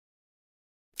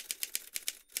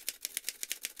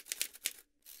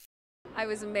I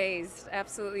was amazed,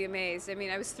 absolutely amazed. I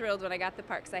mean, I was thrilled when I got the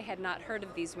part because I had not heard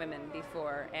of these women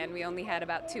before, and we only had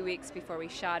about 2 weeks before we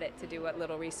shot it to do what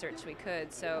little research we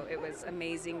could, so it was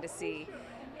amazing to see,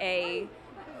 A,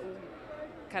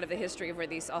 kind of the history of where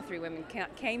these all three women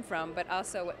came from, but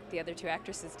also what the other two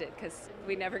actresses did, because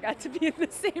we never got to be in the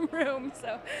same room,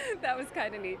 so that was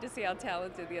kind of neat to see how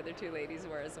talented the other two ladies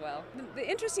were as well. The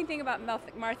interesting thing about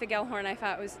Martha Gellhorn, I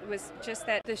thought, was just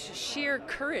that the sheer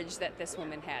courage that this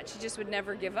woman had. She just would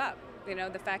never give up. You know,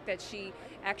 the fact that she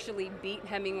actually beat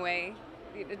Hemingway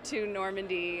to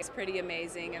Normandy is pretty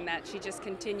amazing, and that she just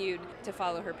continued to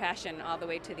follow her passion all the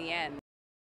way to the end.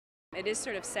 It is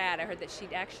sort of sad. I heard that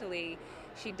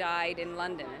she died in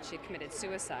London and she committed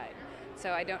suicide.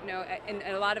 So I don't know, and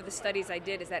a lot of the studies I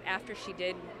did is that after she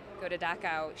did go to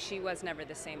Dachau, she was never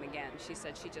the same again. She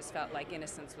said she just felt like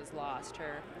innocence was lost.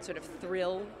 Her sort of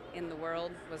thrill in the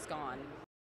world was gone.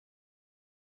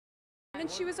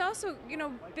 And she was also, you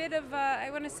know, a bit of, I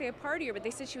want to say a partier, but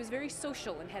they said she was very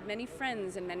social and had many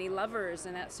friends and many lovers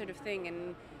and that sort of thing.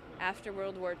 And after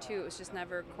World War II, it was just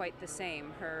never quite the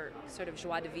same. Her sort of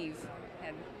joie de vivre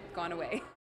had gone away.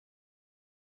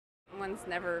 One's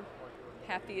never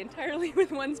happy entirely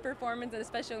with one's performance, and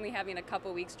especially only having a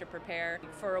couple weeks to prepare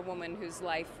for a woman whose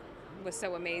life was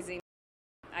so amazing.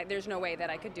 There's no way that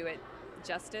I could do it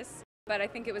justice. But I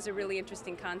think it was a really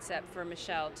interesting concept for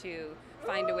Michele to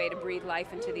find a way to breathe life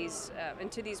into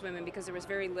these women, because there was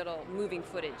very little moving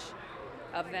footage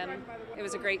of them. It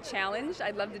was a great challenge.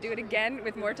 I'd love to do it again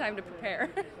with more time to prepare.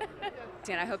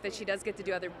 And I hope that she does get to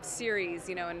do other series,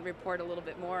 you know, and report a little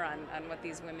bit more on what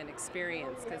these women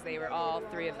experienced, because they were all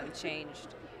three of them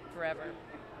changed forever.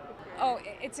 Oh,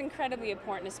 it's incredibly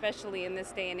important, especially in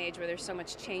this day and age where there's so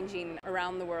much changing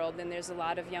around the world, and there's a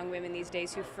lot of young women these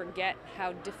days who forget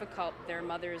how difficult their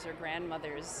mothers or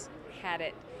grandmothers had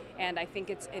it. And I think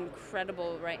it's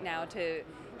incredible right now to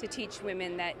teach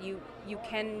women that you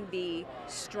can be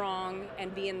strong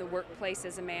and be in the workplace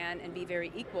as a man and be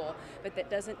very equal, but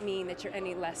that doesn't mean that you're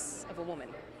any less of a woman.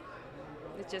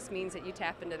 It just means that you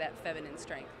tap into that feminine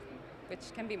strength,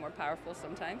 which can be more powerful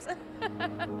sometimes.